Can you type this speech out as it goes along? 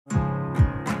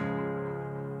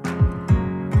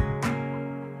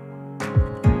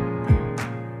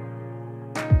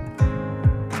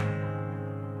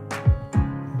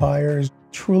buyers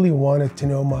truly wanted to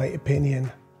know my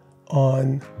opinion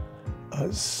on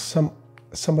some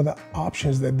of the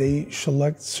options that they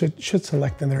should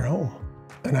select in their home.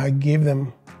 And I gave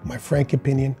them my frank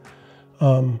opinion,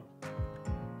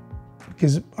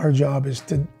 because our job is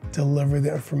to deliver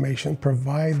the information,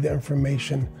 provide the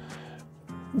information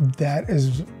that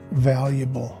is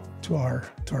valuable to our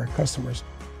customers.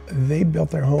 They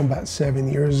built their home about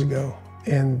 7 years ago,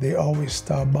 and they always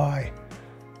stop by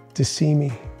to see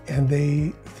me, and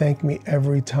they thank me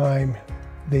every time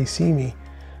they see me.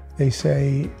 They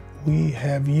say, "We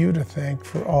have you to thank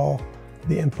for all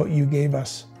the input you gave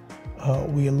us.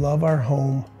 We love our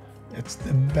home. It's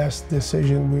the best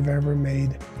decision we've ever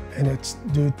made, and it's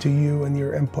due to you and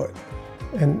your input."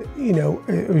 And you know,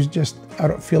 it was just, I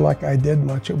don't feel like I did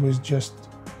much. I was just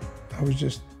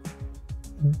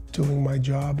doing my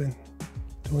job and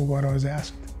doing what I was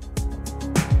asked.